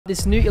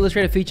this new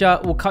Illustrator feature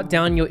will cut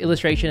down your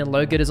illustration and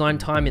logo design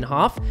time in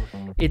half.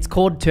 It's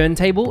called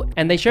Turntable,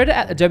 and they showed it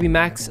at Adobe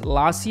Max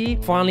last year,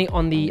 finally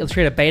on the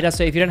Illustrator beta.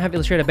 So if you don't have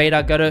Illustrator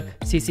beta, go to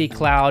CC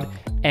Cloud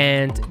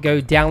and go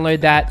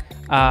download that.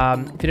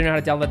 If you don't know how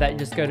to download that, you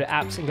just go to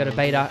apps and go to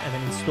beta and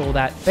then install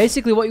that.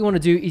 Basically what you want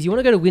to do is you want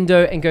to go to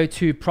window and go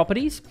to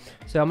properties.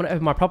 So I'm going to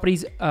open my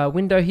properties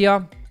window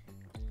here.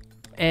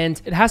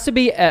 And it has to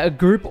be a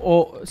group,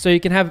 or so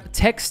you can have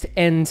text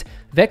and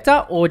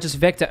vector or just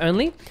vector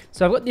only.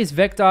 So I've got this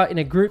vector in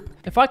a group.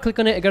 If I click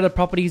on it and go to the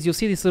properties, you'll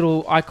see this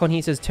little icon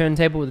here says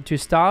turntable with the 2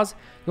 stars.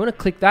 You want to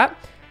click that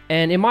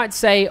and it might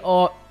say,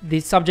 oh,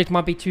 the subject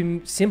might be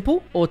too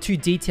simple or too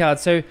detailed.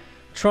 So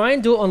try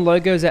and do it on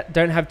logos that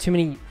don't have too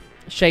many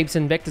shapes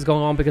and vectors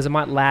going on because it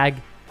might lag.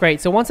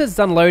 Great. So once it's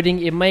done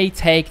loading, it may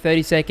take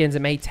 30 seconds.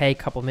 It may take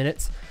a couple of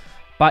minutes.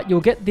 But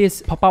you'll get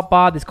this pop-up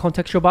bar, this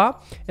contextual bar.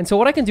 And so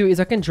what I can do is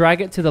I can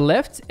drag it to the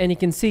left and you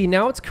can see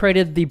now it's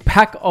created the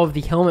back of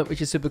the helmet,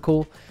 which is super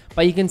cool.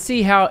 But you can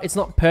see how it's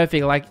not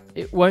perfect. Like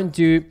it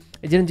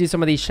didn't do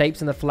some of these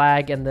shapes in the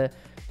flag and the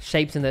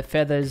shapes and the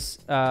feathers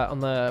on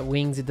the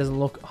wings. It doesn't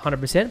look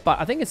 100%, but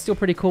I think it's still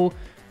pretty cool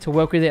to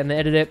work with it and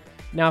edit it.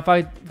 Now, if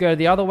I go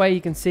the other way, you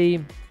can see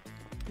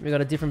we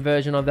got a different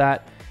version of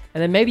that.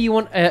 And then maybe you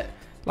want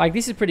like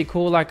this is pretty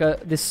cool, like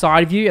this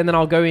side view, and then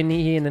I'll go in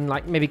here and then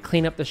like maybe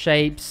clean up the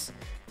shapes,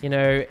 you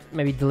know,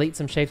 maybe delete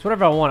some shapes,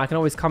 whatever I want. I can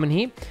always come in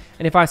here,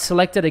 and if I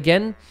select it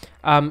again,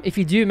 if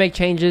you do make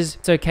changes,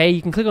 it's okay.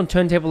 You can click on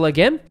turntable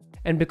again,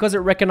 and because it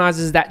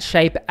recognizes that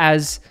shape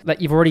as that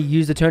you've already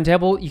used the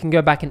turntable, you can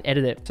go back and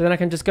edit it. So then I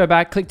can just go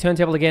back, click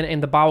turntable again,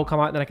 and the bar will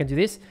come out, and then I can do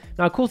this.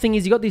 Now, a cool thing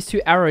is you got these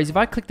 2 arrows. If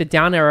I click the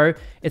down arrow,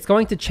 it's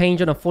going to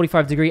change on a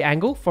 45-degree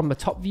angle from the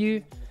top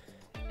view.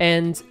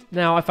 And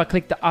now if I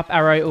click the up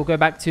arrow, it will go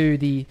back to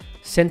the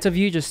center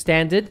view, just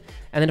standard.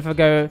 And then if I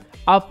go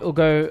up, it'll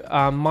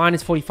go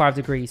minus 45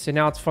 degrees. So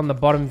now it's from the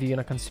bottom view and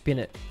I can spin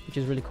it, which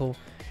is really cool.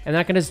 And then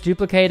I can just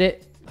duplicate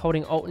it,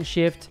 holding Alt and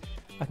Shift.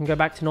 I can go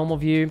back to normal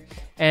view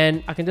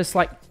and I can just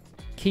like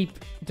keep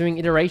doing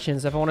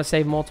iterations if I want to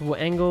save multiple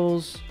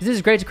angles. This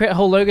is great to create a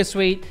whole logo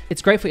suite.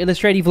 It's great for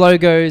illustrative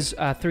logos,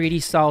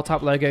 3D style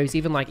type logos,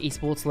 even like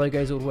esports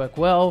logos would work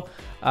well.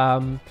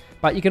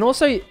 But you can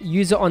also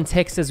use it on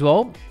text as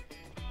well.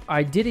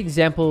 I did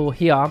example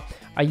here.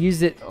 I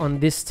used it on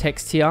this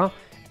text here,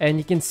 and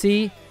you can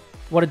see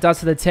what it does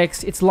to the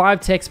text. It's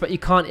live text, but you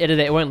can't edit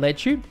it. It won't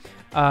let you.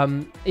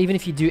 Even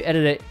if you do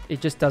edit it,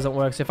 it just doesn't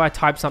work. So if I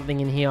type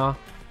something in here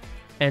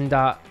and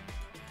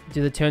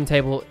do the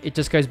turntable, it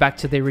just goes back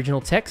to the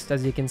original text,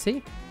 as you can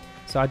see.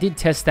 So I did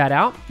test that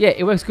out. Yeah,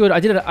 it works good.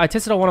 I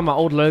tested on one of my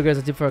old logos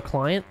I did for a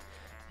client.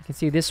 You can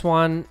see this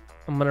one.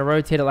 I'm going to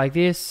rotate it like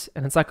this,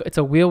 and it's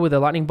a wheel with a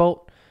lightning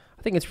bolt.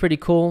 I think it's pretty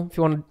cool if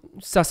you want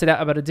to suss it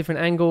out about a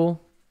different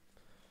angle.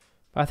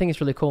 But I think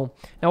it's really cool.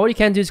 Now what you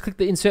can do is click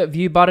the insert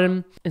view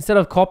button. Instead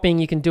of copying,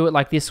 you can do it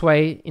like this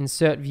way,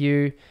 insert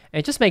view, and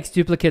it just makes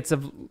duplicates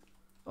of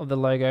the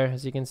logo,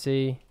 as you can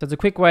see. So it's a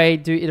quick way,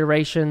 do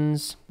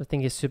iterations. I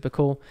think it's super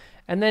cool.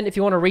 And then if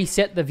you want to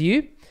reset the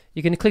view,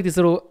 you can click this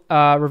little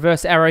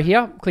reverse arrow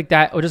here, click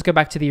that, or just go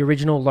back to the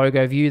original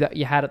logo view that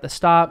you had at the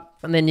start.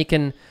 And then you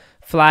can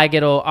flag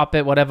it or up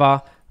it,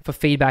 whatever, for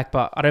feedback,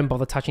 but I don't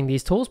bother touching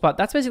these tools. But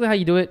that's basically how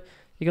you do it.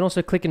 You can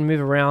also click and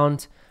move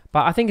around,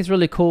 but I think it's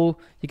really cool.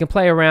 You can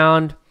play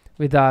around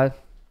with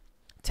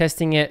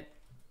testing it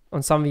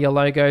on some of your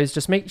logos.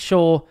 Just make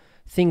sure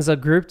things are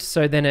grouped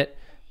so then it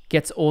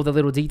gets all the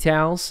little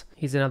details.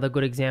 Here's another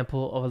good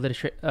example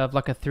of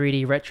like a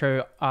 3D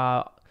retro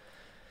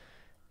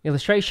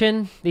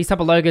illustration. These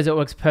type of logos it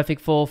works perfect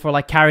for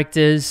like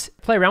characters.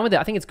 Play around with it.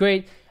 I think it's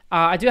great.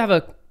 I do have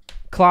a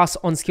class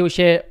on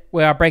Skillshare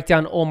where I break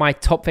down all my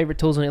top favorite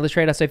tools on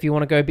Illustrator. So if you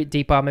want to go a bit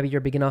deeper, maybe you're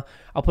a beginner,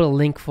 I'll put a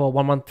link for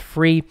 1 month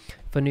free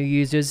for new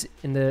users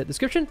in the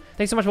description.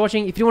 Thanks so much for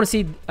watching. If you want to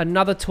see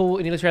another tool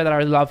in Illustrator that I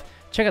really love,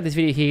 check out this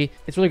video here.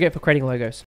 It's really great for creating logos.